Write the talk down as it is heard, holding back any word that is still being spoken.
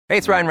Hey,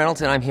 it's Ryan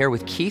Reynolds, and I'm here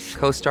with Keith,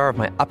 co-star of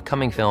my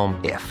upcoming film,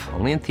 If,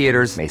 only in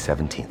theaters May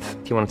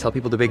 17th. Do you want to tell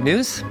people the big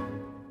news?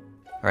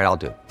 All right, I'll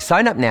do it.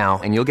 Sign up now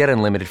and you'll get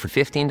unlimited for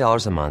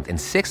 $15 a month and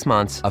 6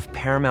 months of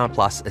Paramount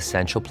Plus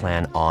Essential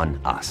Plan on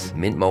us.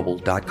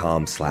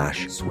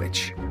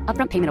 MintMobile.com/switch.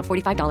 Upfront payment of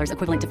 $45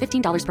 equivalent to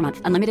 $15 per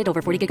month. Unlimited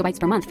over 40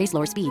 gigabytes per month. Face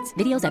lower speeds.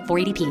 Videos at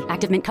 480p.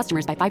 Active Mint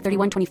customers by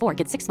 531.24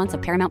 get 6 months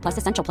of Paramount Plus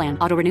Essential Plan.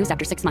 Auto renews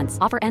after 6 months.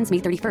 Offer ends May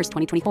 31st,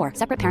 2024.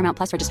 Separate Paramount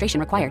Plus registration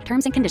required.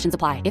 Terms and conditions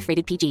apply if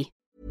rated PG.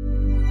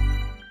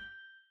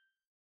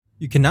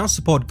 You can now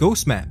support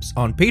Ghost Maps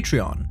on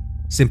Patreon.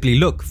 Simply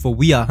look for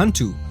We Are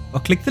Hantu or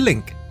click the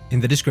link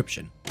in the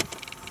description.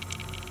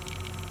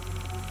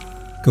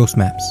 Ghost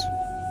Maps.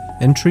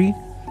 Entry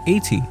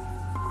 80.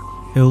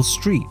 Hill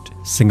Street,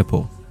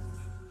 Singapore.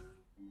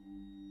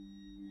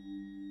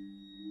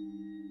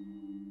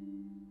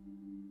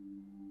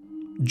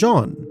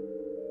 John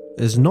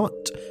is not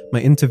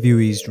my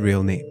interviewee's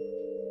real name.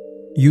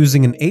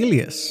 Using an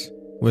alias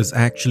was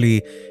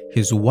actually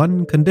his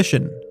one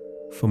condition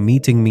for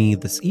meeting me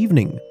this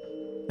evening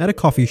at a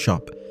coffee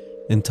shop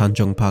in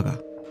Tanjong Pagar.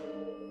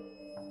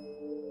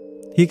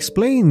 He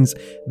explains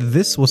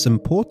this was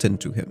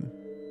important to him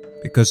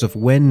because of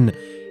when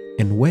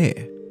and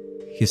where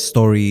his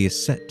story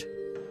is set.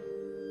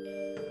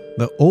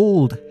 The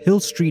old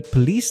Hill Street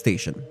police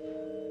station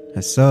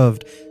has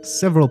served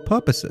several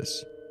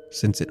purposes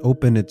since it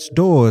opened its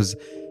doors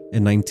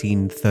in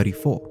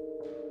 1934.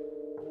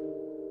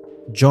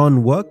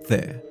 John worked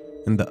there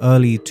in the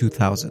early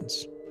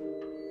 2000s,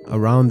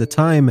 around the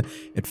time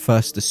it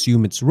first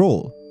assumed its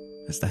role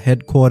as the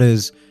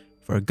headquarters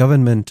for a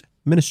government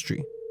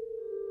ministry.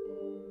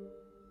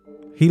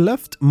 He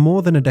left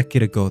more than a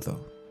decade ago,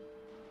 though,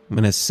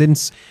 and has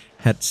since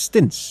had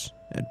stints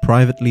at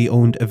privately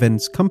owned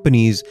events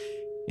companies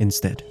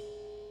instead.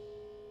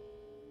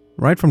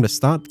 Right from the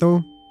start,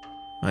 though,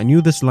 I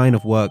knew this line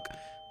of work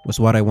was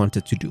what I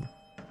wanted to do.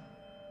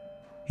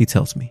 He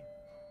tells me.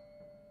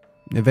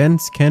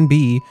 Events can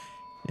be,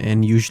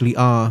 and usually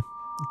are,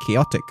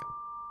 chaotic.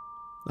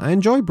 I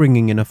enjoy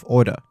bringing enough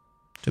order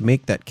to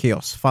make that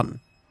chaos fun.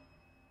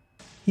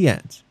 He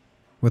adds,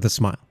 with a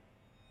smile.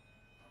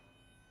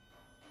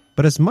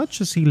 But as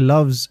much as he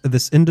loves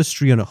this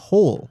industry on a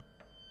whole,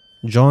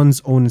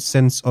 John's own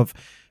sense of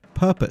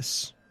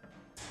purpose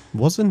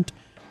wasn't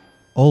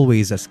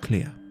always as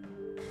clear.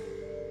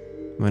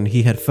 When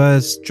he had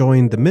first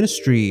joined the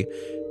ministry,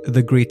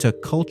 the greater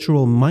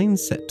cultural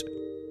mindset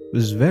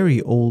was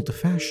very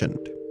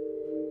old-fashioned.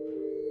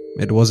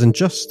 It wasn't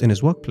just in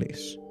his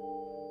workplace.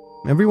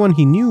 Everyone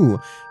he knew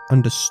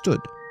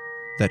understood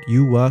that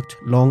you worked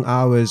long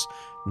hours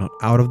not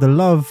out of the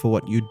love for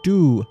what you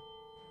do,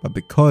 but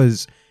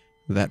because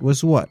that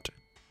was what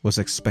was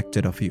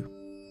expected of you.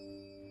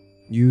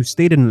 You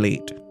stayed in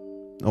late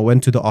or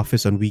went to the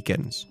office on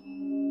weekends,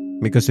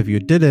 because if you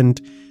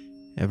didn't,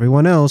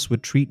 everyone else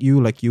would treat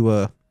you like you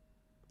were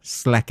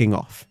slacking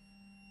off,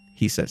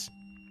 he says.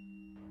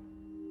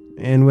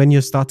 And when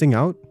you're starting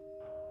out,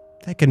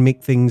 that can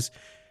make things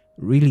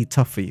really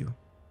tough for you.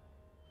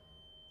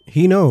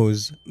 He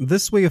knows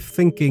this way of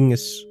thinking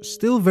is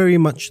still very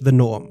much the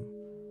norm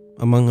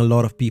among a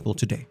lot of people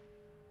today.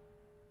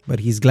 But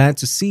he's glad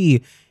to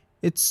see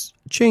it's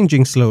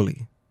changing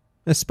slowly,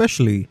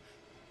 especially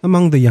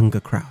among the younger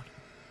crowd.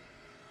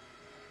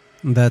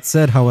 That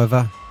said,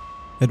 however,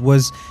 it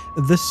was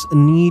this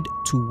need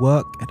to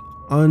work at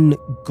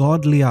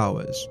ungodly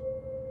hours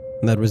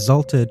that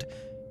resulted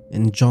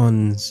in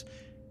John's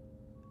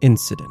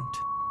incident.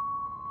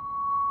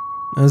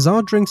 As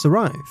our drinks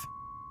arrive,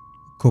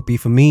 kopi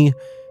for me,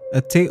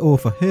 a teh-o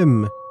for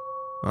him,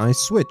 I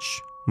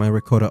switch my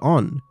recorder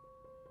on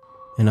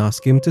and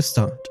ask him to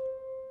start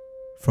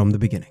from the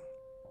beginning.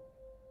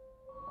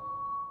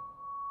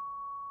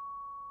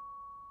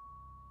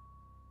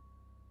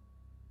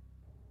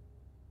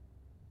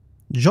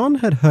 John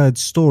had heard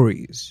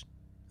stories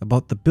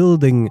about the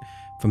building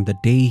from the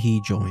day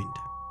he joined.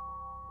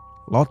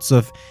 Lots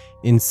of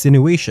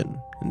insinuation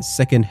and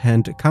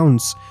second-hand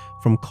accounts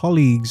from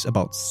colleagues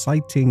about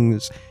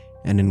sightings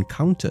and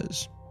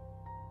encounters.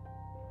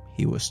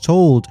 He was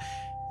told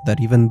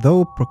that even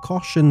though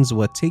precautions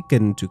were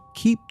taken to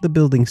keep the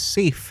building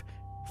safe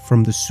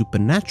from the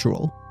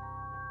supernatural,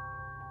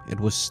 it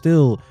was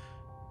still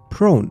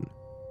prone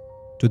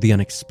to the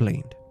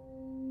unexplained.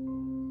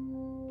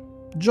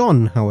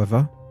 John,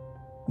 however,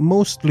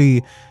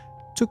 mostly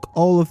took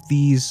all of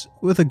these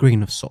with a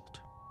grain of salt.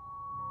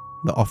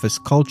 The office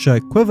culture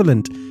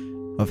equivalent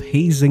of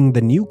hazing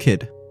the new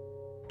kid,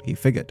 he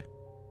figured.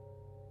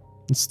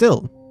 And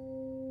still,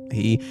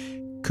 he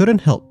couldn't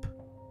help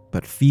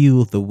but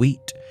feel the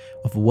weight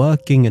of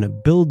working in a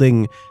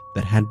building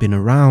that had been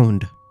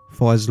around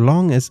for as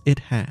long as it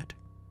had.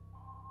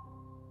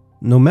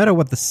 No matter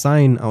what the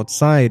sign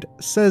outside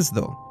says,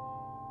 though,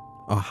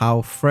 or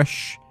how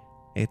fresh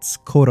its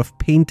coat of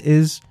paint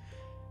is,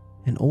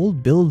 an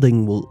old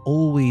building will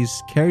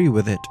always carry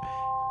with it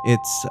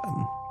its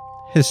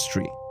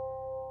history,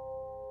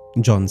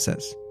 John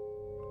says,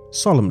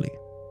 solemnly.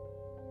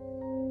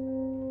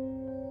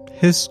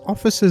 His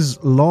office's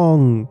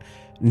long,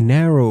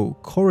 narrow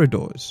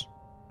corridors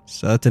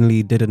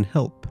certainly didn't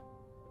help,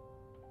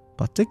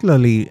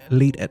 particularly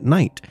late at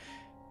night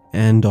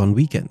and on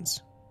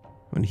weekends,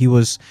 when he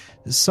was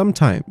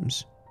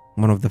sometimes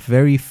one of the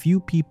very few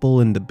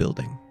people in the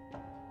building.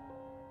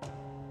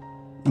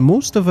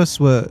 Most of us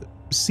were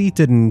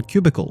seated in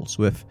cubicles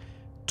with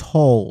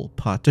tall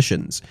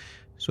partitions,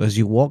 so as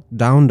you walked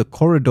down the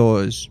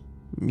corridors,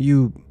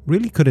 you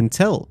really couldn't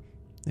tell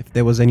if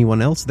there was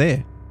anyone else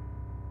there,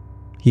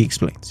 he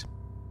explains.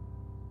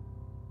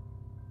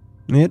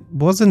 It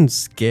wasn't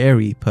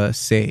scary per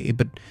se,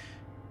 but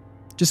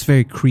just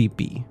very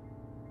creepy,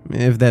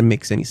 if that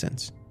makes any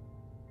sense.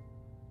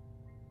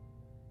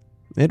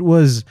 It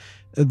was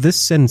this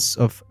sense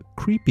of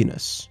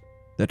creepiness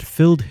that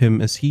filled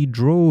him as he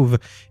drove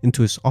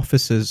into his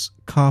office's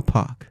car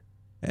park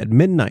at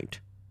midnight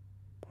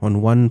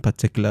on one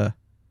particular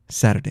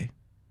Saturday.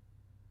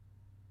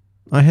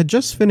 I had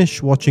just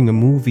finished watching a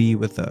movie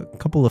with a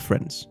couple of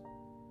friends,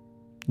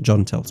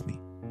 John tells me.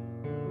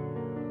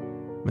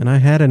 And I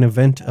had an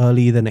event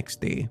early the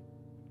next day,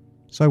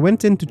 so I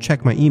went in to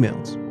check my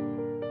emails,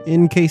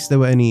 in case there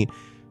were any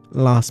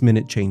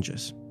last-minute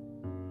changes.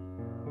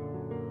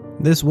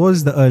 This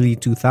was the early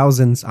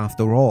 2000s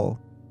after all.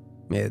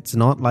 It's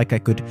not like I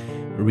could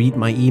read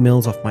my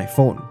emails off my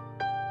phone,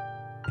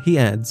 he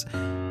adds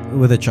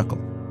with a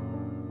chuckle.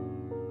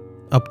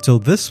 Up till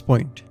this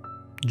point,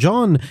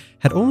 John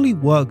had only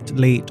worked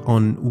late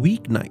on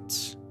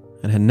weeknights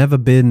and had never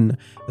been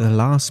the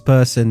last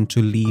person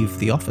to leave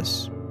the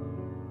office.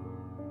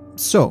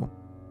 So,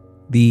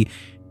 the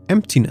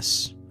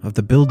emptiness of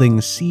the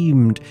building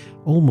seemed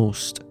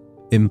almost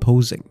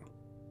imposing.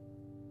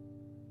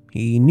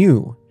 He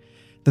knew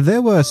that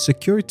there were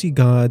security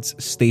guards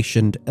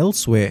stationed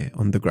elsewhere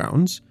on the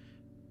grounds,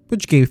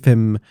 which gave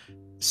him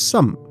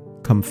some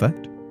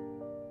comfort,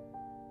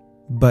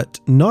 but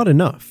not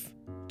enough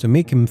to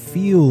make him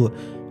feel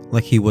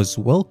like he was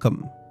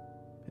welcome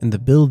in the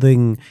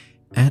building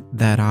at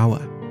that hour.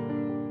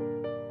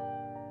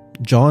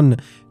 John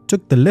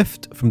took the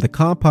lift from the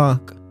car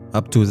park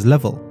up to his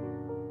level.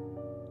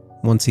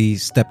 Once he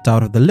stepped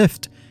out of the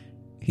lift,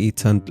 he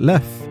turned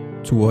left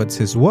towards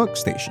his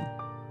workstation.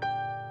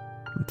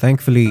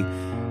 Thankfully,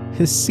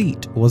 his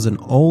seat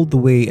wasn't all the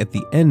way at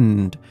the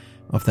end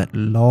of that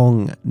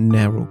long,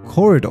 narrow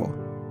corridor,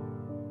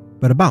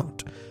 but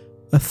about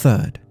a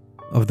third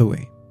of the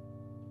way.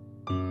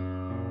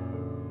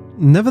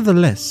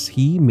 Nevertheless,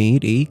 he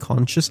made a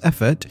conscious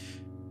effort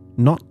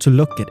not to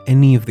look at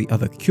any of the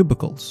other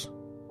cubicles,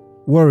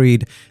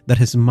 worried that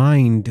his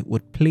mind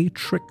would play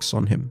tricks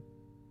on him,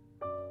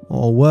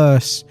 or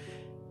worse,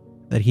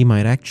 that he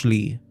might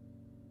actually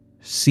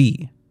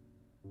see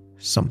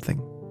something.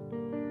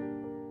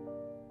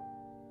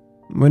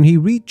 When he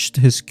reached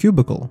his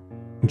cubicle,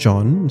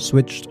 John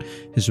switched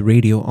his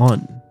radio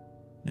on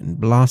and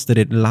blasted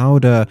it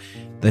louder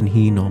than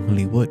he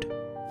normally would.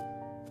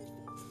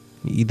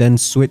 He then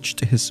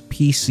switched his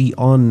PC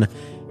on,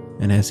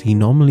 and as he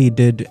normally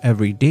did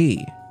every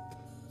day,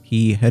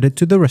 he headed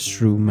to the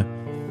restroom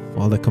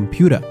while the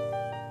computer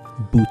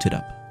booted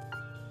up.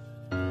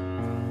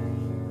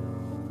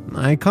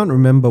 I can't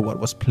remember what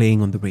was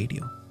playing on the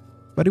radio,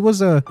 but it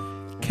was a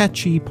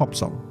catchy pop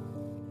song,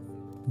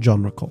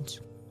 John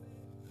recalls.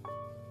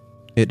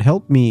 It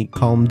helped me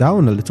calm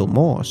down a little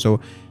more, so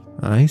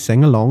I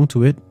sang along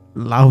to it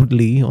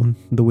loudly on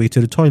the way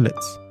to the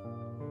toilets.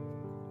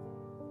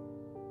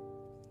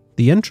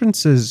 The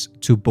entrances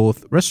to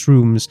both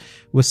restrooms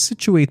were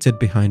situated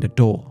behind a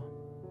door.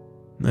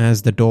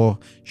 As the door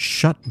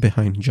shut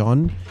behind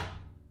John,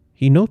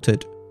 he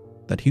noted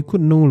that he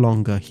could no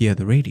longer hear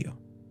the radio.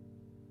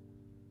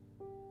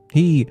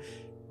 He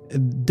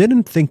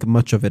didn't think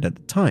much of it at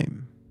the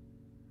time.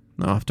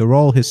 After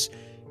all, his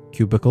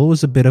cubicle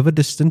was a bit of a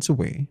distance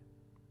away,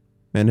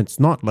 and it's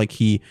not like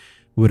he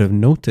would have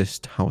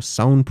noticed how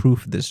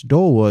soundproof this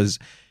door was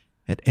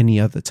at any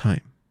other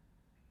time.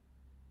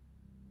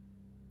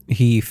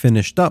 He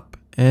finished up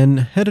and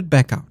headed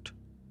back out,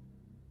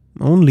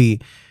 only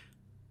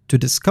to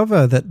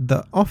discover that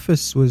the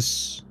office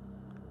was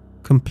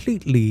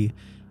completely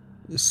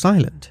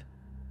silent.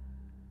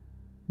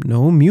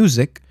 No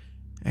music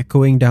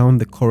echoing down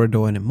the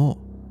corridor anymore.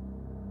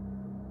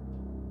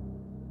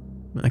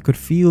 I could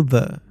feel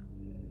the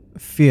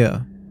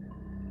fear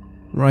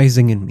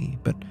rising in me,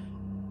 but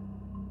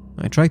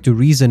I tried to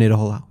reason it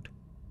all out,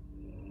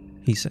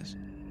 he says.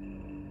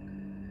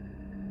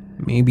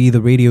 Maybe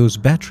the radio's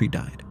battery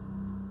died,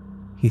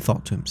 he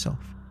thought to himself.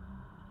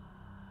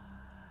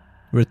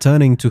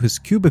 Returning to his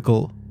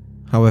cubicle,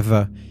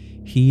 however,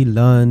 he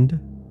learned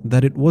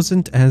that it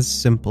wasn't as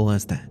simple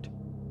as that.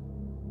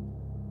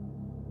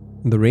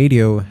 The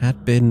radio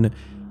had been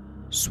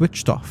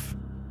switched off.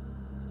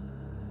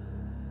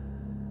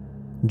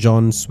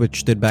 John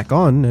switched it back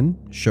on, and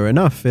sure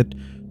enough, it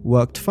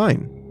worked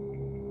fine.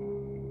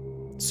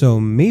 So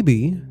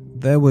maybe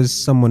there was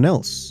someone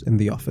else in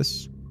the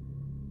office.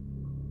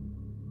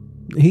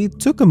 He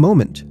took a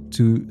moment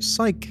to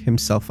psych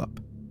himself up,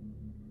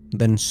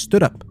 then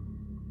stood up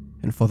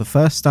and for the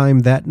first time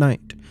that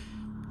night,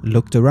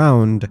 looked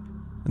around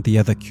at the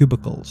other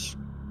cubicles.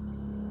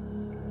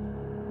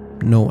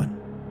 No one.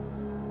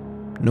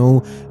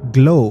 No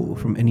glow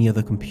from any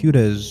other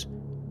computers,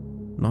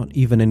 not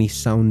even any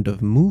sound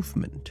of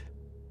movement.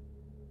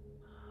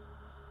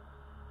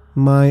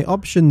 My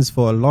options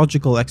for a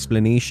logical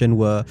explanation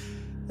were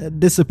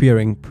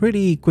disappearing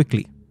pretty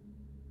quickly,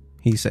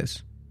 he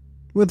says,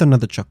 with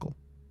another chuckle,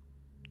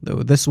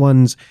 though this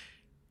one's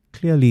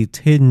clearly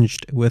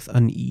tinged with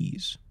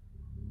unease.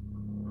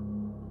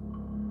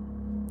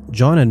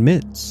 John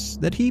admits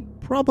that he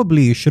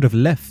probably should have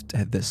left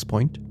at this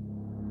point.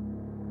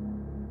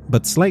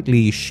 But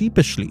slightly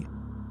sheepishly,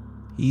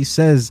 he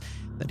says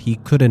that he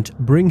couldn't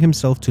bring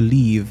himself to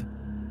leave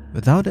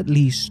without at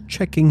least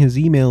checking his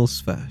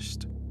emails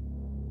first.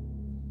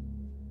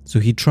 So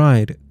he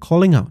tried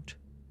calling out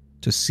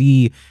to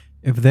see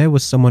if there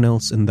was someone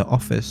else in the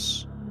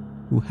office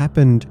who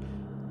happened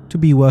to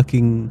be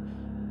working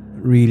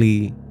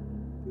really,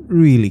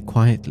 really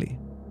quietly.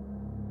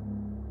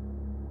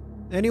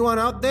 "Anyone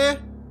out there?"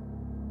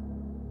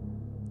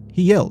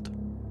 he yelled,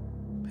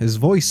 his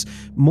voice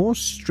more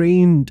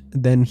strained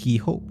than he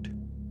hoped.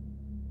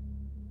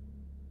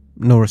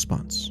 No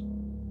response.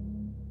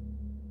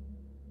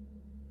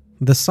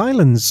 The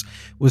silence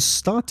was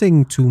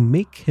starting to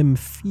make him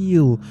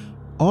feel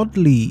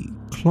oddly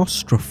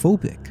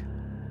claustrophobic,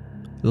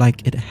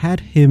 like it had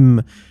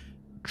him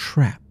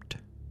trapped.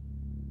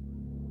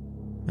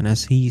 And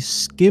as he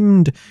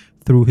skimmed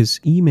through his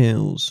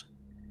emails,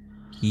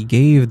 he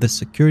gave the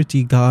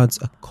security guards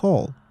a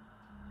call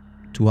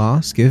to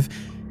ask if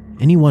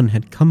anyone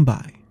had come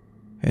by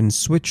and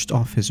switched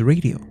off his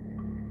radio.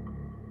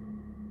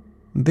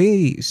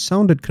 They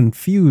sounded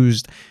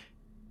confused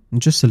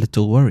and just a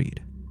little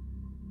worried.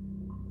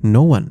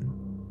 No one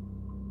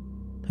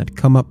had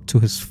come up to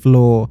his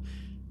floor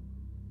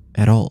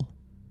at all.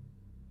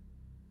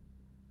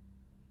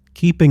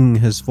 Keeping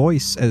his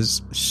voice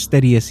as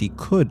steady as he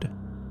could,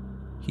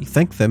 he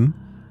thanked them,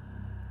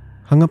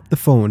 hung up the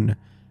phone,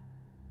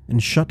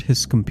 and shut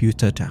his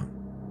computer down.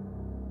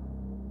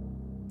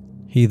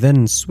 He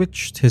then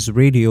switched his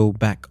radio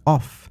back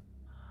off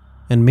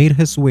and made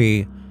his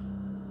way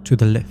to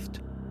the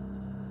lift.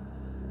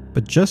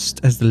 But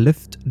just as the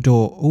lift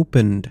door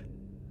opened,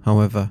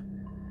 however,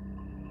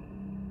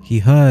 he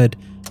heard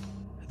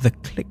the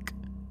click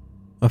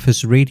of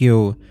his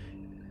radio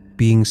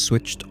being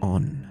switched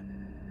on.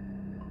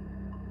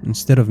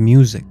 Instead of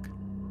music,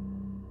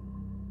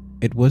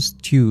 it was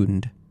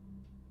tuned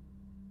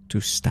to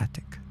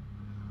static.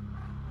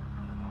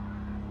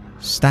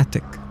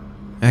 Static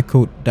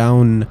echoed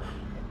down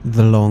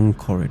the long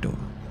corridor.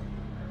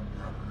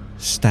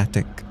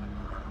 Static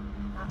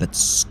that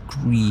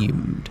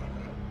screamed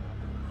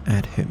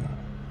at him.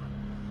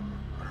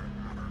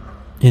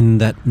 In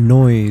that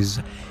noise,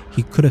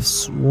 he could have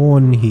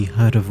sworn he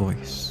heard a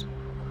voice.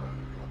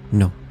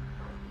 No,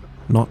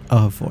 not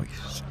a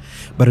voice,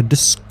 but a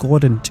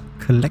discordant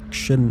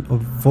collection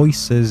of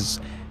voices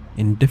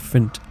in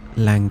different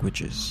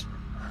languages.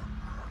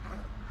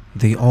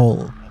 They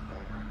all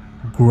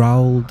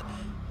growled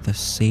the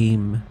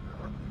same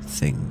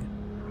thing.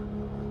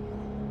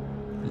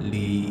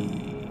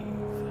 Leave.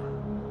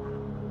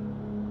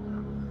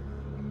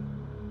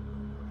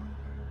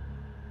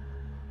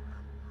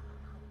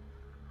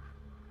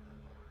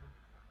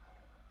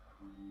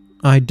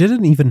 I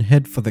didn't even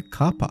head for the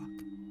car park,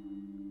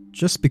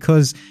 just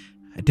because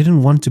I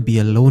didn't want to be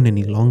alone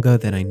any longer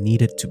than I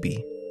needed to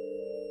be,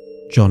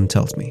 John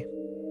tells me.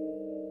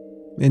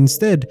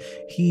 Instead,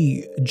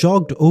 he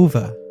jogged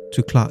over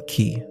to Clark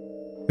Quay,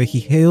 where he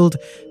hailed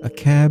a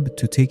cab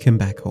to take him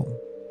back home.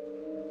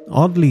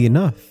 Oddly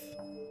enough,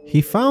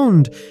 he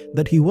found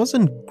that he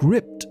wasn't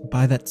gripped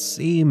by that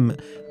same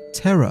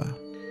terror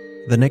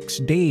the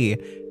next day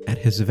at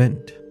his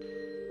event.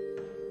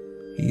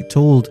 He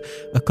told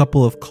a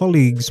couple of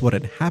colleagues what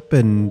had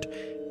happened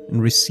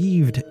and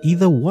received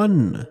either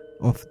one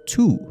of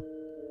two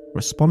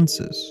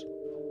responses.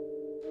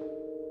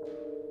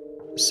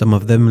 Some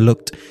of them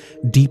looked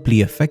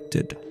deeply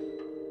affected,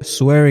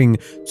 swearing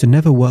to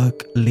never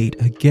work late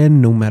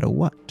again no matter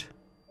what.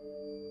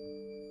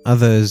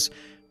 Others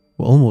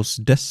were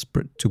almost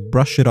desperate to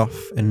brush it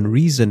off and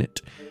reason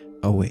it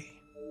away.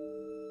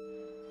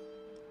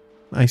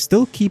 I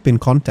still keep in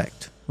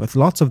contact with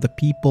lots of the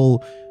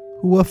people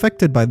who were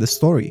affected by this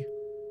story,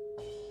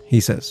 he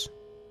says,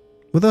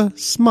 with a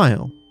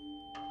smile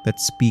that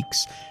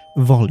speaks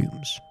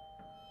volumes.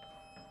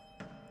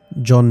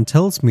 John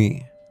tells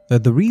me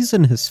that the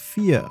reason his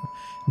fear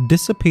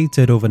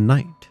dissipated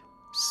overnight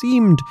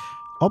seemed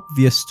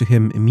obvious to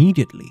him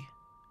immediately.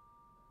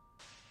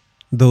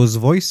 Those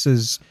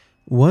voices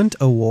weren't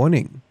a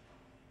warning,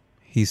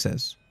 he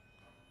says.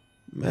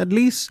 At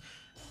least,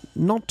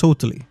 not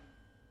totally.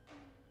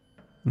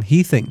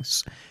 He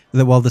thinks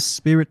that while the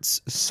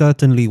spirits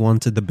certainly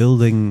wanted the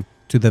building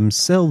to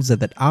themselves at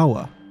that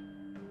hour,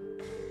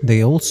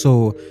 they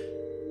also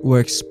were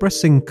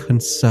expressing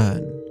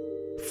concern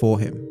for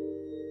him.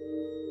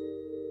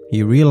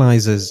 he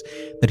realizes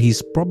that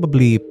he's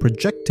probably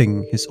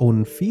projecting his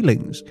own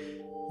feelings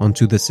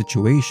onto the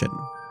situation.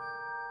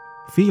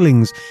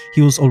 Feelings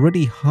he was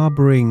already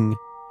harboring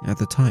at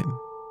the time.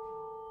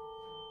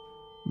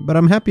 "But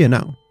I'm happier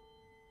now,"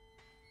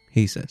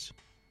 he says.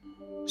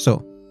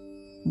 "So,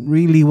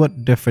 really,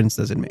 what difference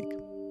does it make?"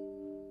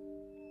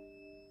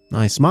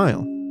 I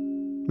smile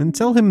and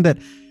tell him that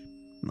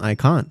I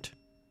can't,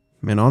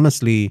 and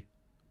honestly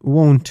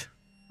won't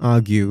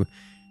argue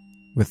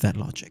with that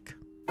logic.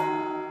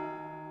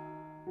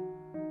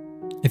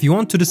 If you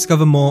want to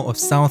discover more of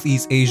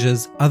Southeast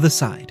Asia's other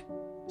side,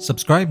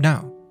 subscribe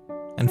now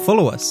and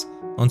follow us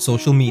on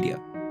social media.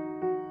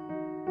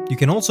 You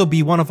can also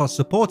be one of our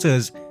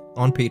supporters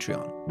on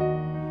Patreon.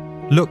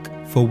 Look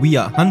for We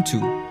Are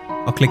Hantu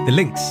or click the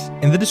links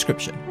in the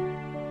description.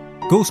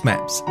 Ghost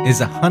Maps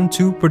is a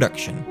Hantu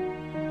production,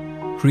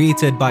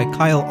 created by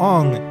Kyle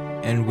Ong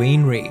and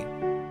Wayne Ray,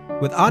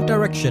 with art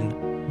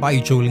direction by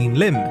Jolene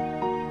Lim,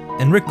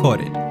 and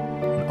recorded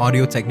on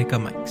Audio Technica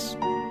mics.